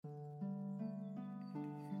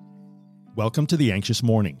Welcome to The Anxious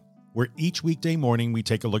Morning, where each weekday morning we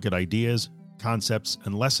take a look at ideas, concepts,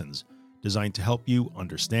 and lessons designed to help you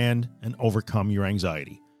understand and overcome your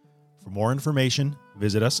anxiety. For more information,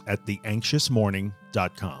 visit us at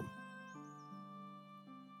theanxiousmorning.com.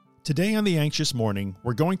 Today on The Anxious Morning,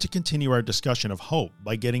 we're going to continue our discussion of hope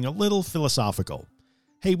by getting a little philosophical.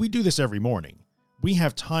 Hey, we do this every morning. We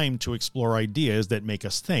have time to explore ideas that make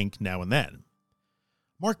us think now and then.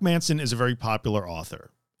 Mark Manson is a very popular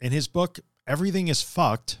author. In his book, Everything is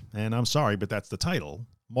Fucked, and I'm sorry, but that's the title,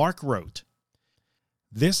 Mark wrote,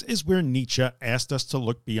 "This is where Nietzsche asked us to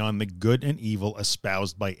look beyond the good and evil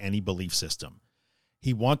espoused by any belief system.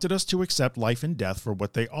 He wanted us to accept life and death for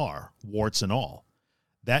what they are, warts and all.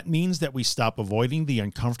 That means that we stop avoiding the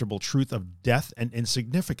uncomfortable truth of death and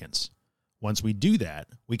insignificance. Once we do that,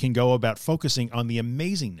 we can go about focusing on the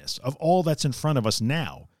amazingness of all that's in front of us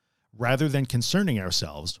now, rather than concerning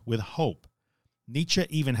ourselves with hope." Nietzsche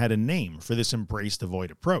even had a name for this embrace the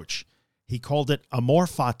void approach. He called it amor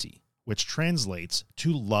fati, which translates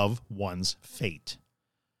to love one's fate.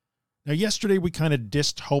 Now, yesterday we kind of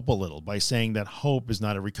dissed hope a little by saying that hope is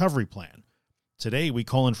not a recovery plan. Today we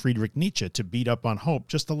call on Friedrich Nietzsche to beat up on hope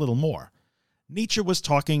just a little more. Nietzsche was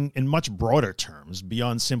talking in much broader terms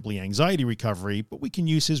beyond simply anxiety recovery, but we can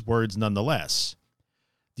use his words nonetheless.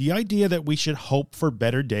 The idea that we should hope for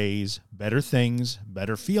better days, better things,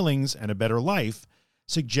 better feelings, and a better life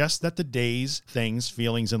suggests that the days, things,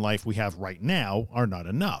 feelings, and life we have right now are not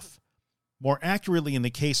enough. More accurately, in the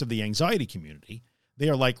case of the anxiety community, they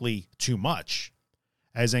are likely too much.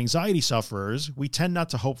 As anxiety sufferers, we tend not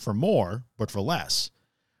to hope for more, but for less.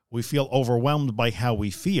 We feel overwhelmed by how we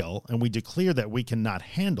feel, and we declare that we cannot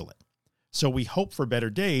handle it. So we hope for better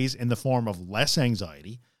days in the form of less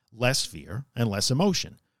anxiety, less fear, and less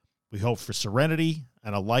emotion. We hope for serenity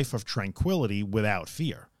and a life of tranquility without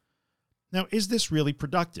fear. Now, is this really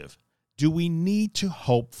productive? Do we need to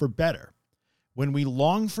hope for better? When we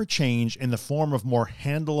long for change in the form of more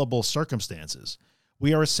handleable circumstances,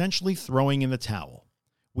 we are essentially throwing in the towel.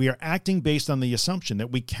 We are acting based on the assumption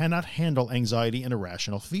that we cannot handle anxiety and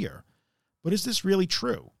irrational fear. But is this really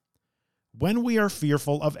true? When we are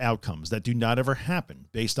fearful of outcomes that do not ever happen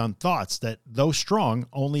based on thoughts that, though strong,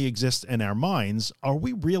 only exist in our minds, are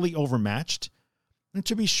we really overmatched? And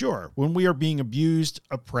to be sure, when we are being abused,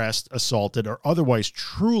 oppressed, assaulted, or otherwise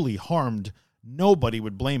truly harmed, nobody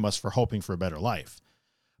would blame us for hoping for a better life.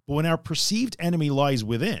 But when our perceived enemy lies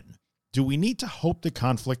within, do we need to hope the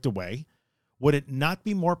conflict away? Would it not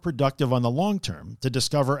be more productive on the long term to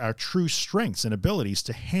discover our true strengths and abilities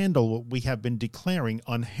to handle what we have been declaring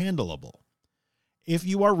unhandleable? If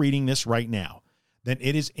you are reading this right now, then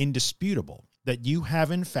it is indisputable that you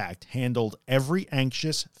have in fact handled every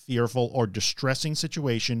anxious, fearful, or distressing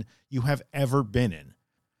situation you have ever been in.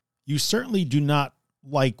 You certainly do not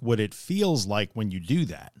like what it feels like when you do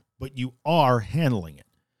that, but you are handling it.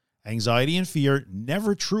 Anxiety and fear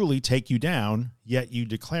never truly take you down, yet you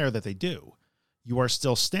declare that they do. You are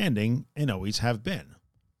still standing and always have been.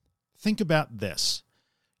 Think about this.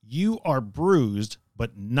 You are bruised,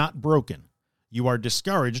 but not broken. You are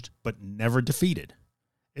discouraged, but never defeated.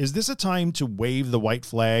 Is this a time to wave the white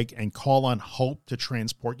flag and call on hope to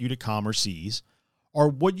transport you to calmer seas? Or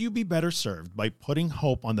would you be better served by putting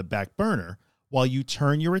hope on the back burner while you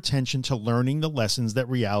turn your attention to learning the lessons that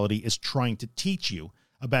reality is trying to teach you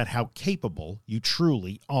about how capable you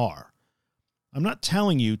truly are? I'm not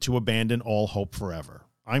telling you to abandon all hope forever.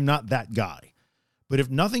 I'm not that guy. But if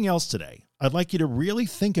nothing else today, I'd like you to really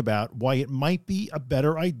think about why it might be a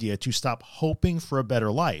better idea to stop hoping for a better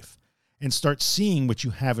life and start seeing what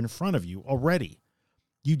you have in front of you already.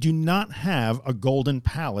 You do not have a golden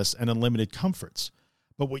palace and unlimited comforts,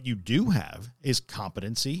 but what you do have is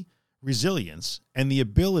competency, resilience, and the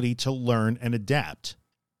ability to learn and adapt.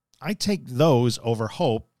 I take those over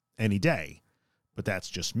hope any day, but that's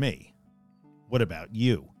just me. What about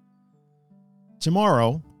you?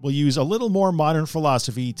 Tomorrow, we'll use a little more modern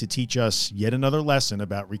philosophy to teach us yet another lesson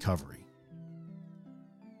about recovery.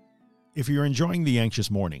 If you're enjoying The Anxious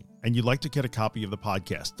Morning and you'd like to get a copy of the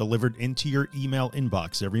podcast delivered into your email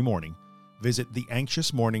inbox every morning, visit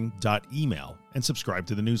theanxiousmorning.email and subscribe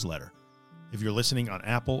to the newsletter. If you're listening on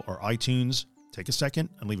Apple or iTunes, take a second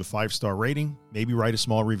and leave a 5-star rating, maybe write a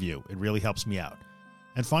small review. It really helps me out.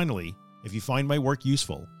 And finally, if you find my work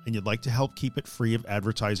useful and you'd like to help keep it free of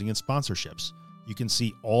advertising and sponsorships, you can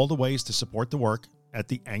see all the ways to support the work at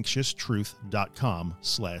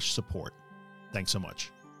theanxioustruth.com/support. Thanks so much.